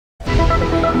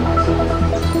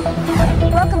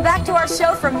welcome back to our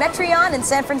show from Metreon in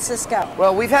San Francisco.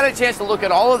 Well, we've had a chance to look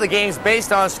at all of the games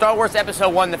based on Star Wars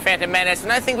Episode 1, The Phantom Menace,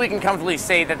 and I think we can comfortably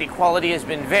say that the quality has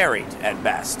been varied at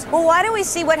best. Well, why don't we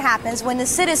see what happens when the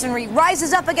citizenry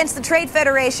rises up against the Trade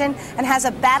Federation and has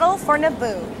a battle for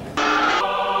Naboo?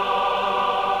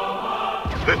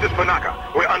 This is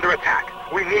Panaka. We're under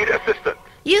attack. We need assistance.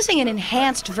 Using an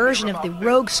enhanced version of the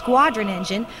Rogue Squadron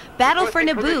engine, Battle for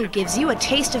Naboo gives you a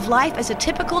taste of life as a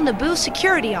typical Naboo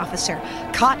security officer,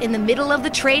 caught in the middle of the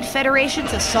Trade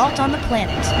Federation's assault on the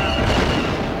planet.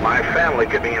 My family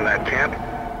could be in that camp.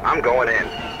 I'm going in.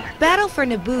 Battle for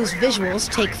Naboo's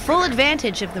visuals take full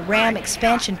advantage of the RAM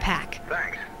expansion pack.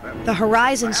 Thanks. The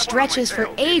horizon stretches for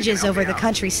ages over the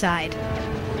countryside.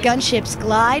 Gunships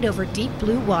glide over deep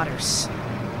blue waters.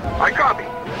 I copy.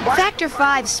 Factor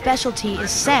 5's specialty is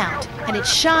sound, and it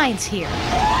shines here.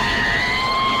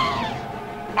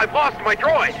 I've lost my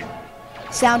droid.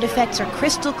 Sound effects are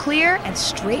crystal clear and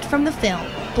straight from the film.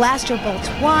 Blaster bolts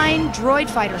whine, droid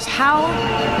fighters howl,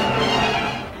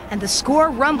 and the score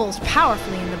rumbles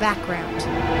powerfully in the background.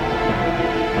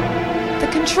 The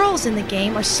controls in the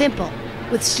game are simple,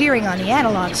 with steering on the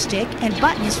analog stick and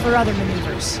buttons for other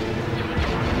maneuvers.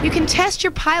 You can test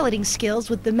your piloting skills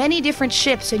with the many different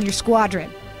ships in your squadron.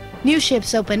 New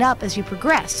ships open up as you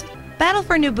progress. Battle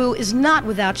for Naboo is not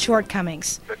without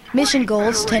shortcomings. Mission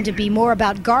goals tend to be more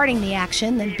about guarding the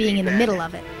action than being in the middle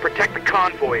of it. Protect the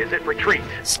convoy as it retreats.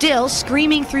 Still,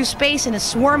 screaming through space in a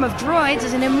swarm of droids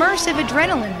is an immersive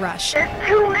adrenaline rush. There's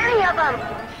too many of them!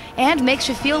 And makes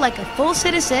you feel like a full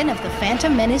citizen of the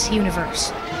Phantom Menace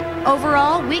universe.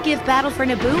 Overall, we give Battle for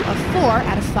Naboo a 4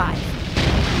 out of 5.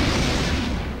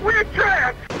 We're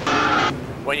trapped!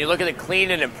 When you look at the clean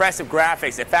and impressive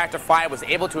graphics that Factor 5 was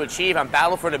able to achieve on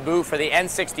Battle for Naboo for the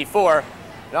N64,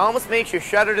 it almost makes you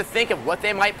shudder to think of what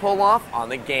they might pull off on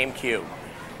the GameCube.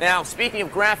 Now, speaking of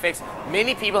graphics,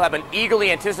 many people have been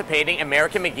eagerly anticipating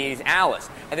American McGee's Alice,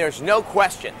 and there's no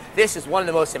question, this is one of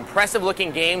the most impressive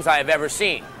looking games I have ever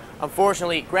seen.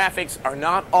 Unfortunately, graphics are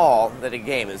not all that a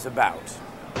game is about.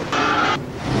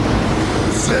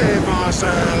 Save us,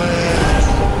 Alice!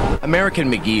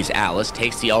 American McGee's Alice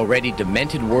takes the already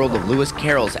demented world of Lewis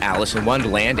Carroll's Alice in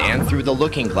Wonderland and Through the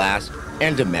Looking Glass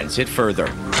and dements it further.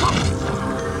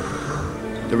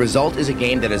 The result is a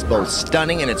game that is both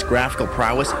stunning in its graphical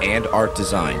prowess and art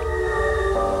design.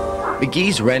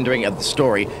 McGee's rendering of the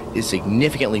story is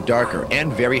significantly darker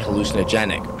and very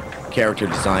hallucinogenic. Character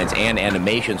designs and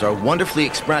animations are wonderfully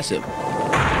expressive.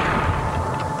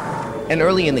 And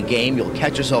early in the game, you'll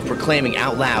catch yourself proclaiming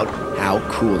out loud how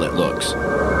cool it looks.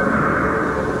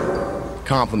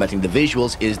 Complementing the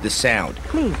visuals is the sound.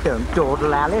 Please don't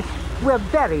dawdle, Alice. We're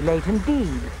very late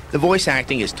indeed. The voice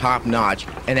acting is top-notch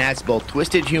and adds both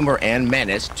twisted humor and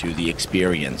menace to the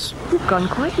experience. You've gone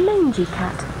quite mangy,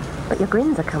 Cat, but your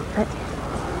grin's a comfort.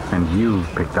 And you've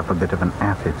picked up a bit of an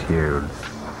attitude.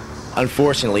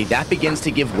 Unfortunately, that begins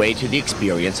to give way to the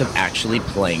experience of actually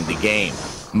playing the game.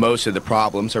 Most of the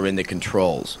problems are in the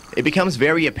controls. It becomes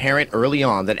very apparent early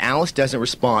on that Alice doesn't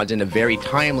respond in a very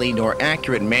timely nor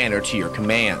accurate manner to your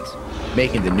commands,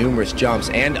 making the numerous jumps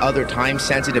and other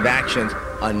time-sensitive actions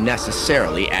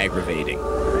unnecessarily aggravating.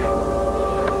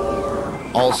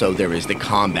 Also, there is the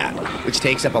combat, which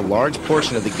takes up a large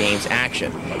portion of the game's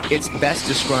action. It's best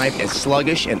described as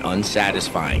sluggish and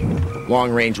unsatisfying.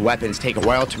 Long-range weapons take a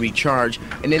while to recharge,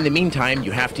 and in the meantime,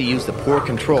 you have to use the poor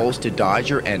controls to dodge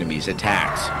your enemies'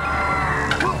 attacks.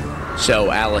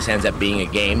 So, Alice ends up being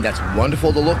a game that's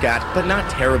wonderful to look at, but not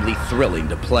terribly thrilling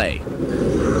to play.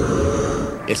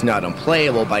 It's not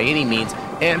unplayable by any means,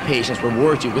 and patience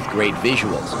rewards you with great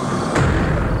visuals.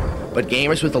 But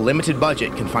gamers with a limited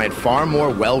budget can find far more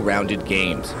well-rounded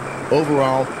games.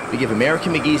 Overall, we give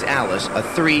American McGee's Alice a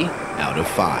 3 out of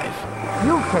 5.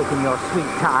 You've taken your sweet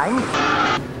time.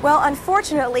 Well,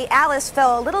 unfortunately, Alice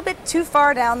fell a little bit too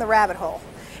far down the rabbit hole.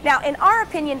 Now, in our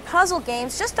opinion, puzzle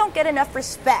games just don't get enough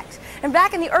respect. And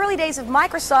back in the early days of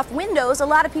Microsoft Windows, a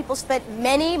lot of people spent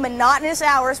many monotonous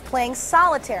hours playing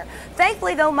solitaire.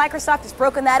 Thankfully, though, Microsoft has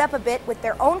broken that up a bit with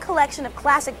their own collection of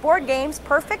classic board games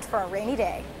perfect for a rainy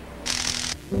day.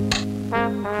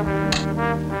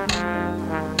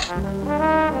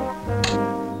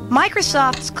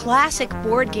 Microsoft's classic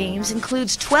board games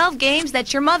includes 12 games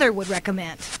that your mother would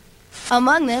recommend.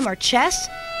 Among them are chess,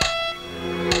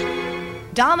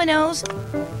 dominoes,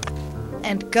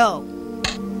 and Go.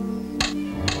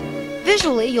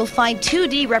 Visually, you'll find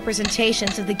 2D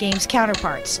representations of the game's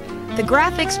counterparts. The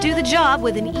graphics do the job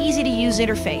with an easy-to-use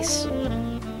interface.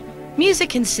 Music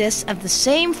consists of the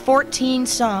same 14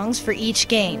 songs for each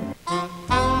game.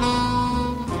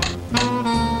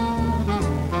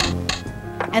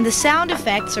 and the sound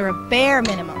effects are a bare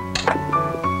minimum.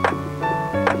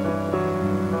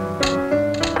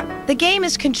 The game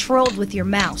is controlled with your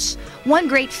mouse. One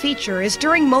great feature is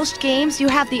during most games you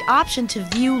have the option to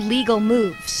view legal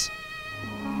moves.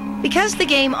 Because the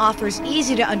game offers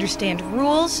easy-to-understand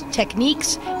rules,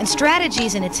 techniques, and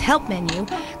strategies in its help menu,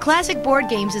 Classic Board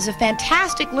Games is a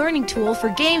fantastic learning tool for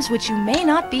games which you may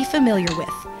not be familiar with.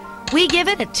 We give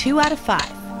it a 2 out of 5.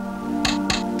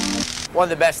 One of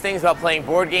the best things about playing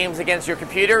board games against your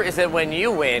computer is that when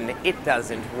you win, it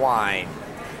doesn't whine.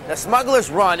 The Smuggler's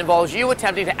Run involves you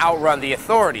attempting to outrun the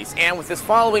authorities, and with this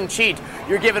following cheat,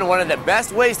 you're given one of the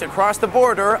best ways to cross the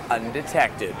border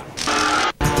undetected.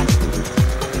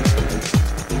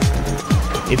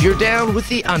 If you're down with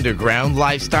the underground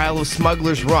lifestyle of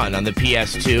Smuggler's Run on the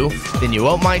PS2, then you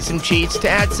won't mind some cheats to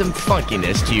add some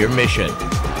funkiness to your mission.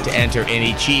 To enter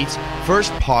any cheats,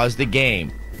 first pause the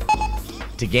game.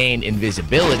 To gain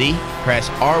invisibility, press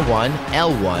R1,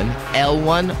 L1,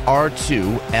 L1,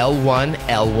 R2, L1,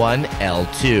 L1,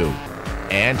 L2.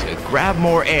 And to grab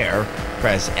more air,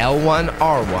 press L1,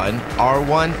 R1,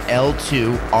 R1,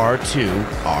 L2, R2,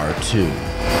 R2.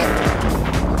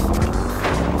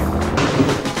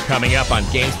 Coming up on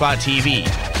GameSpot TV,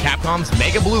 Capcom's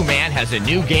Mega Blue Man has a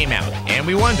new game out, and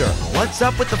we wonder, what's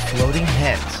up with the floating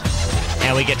heads?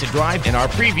 And we get to drive in our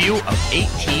preview of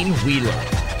 18-Wheeler.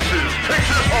 Takes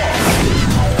it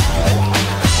off.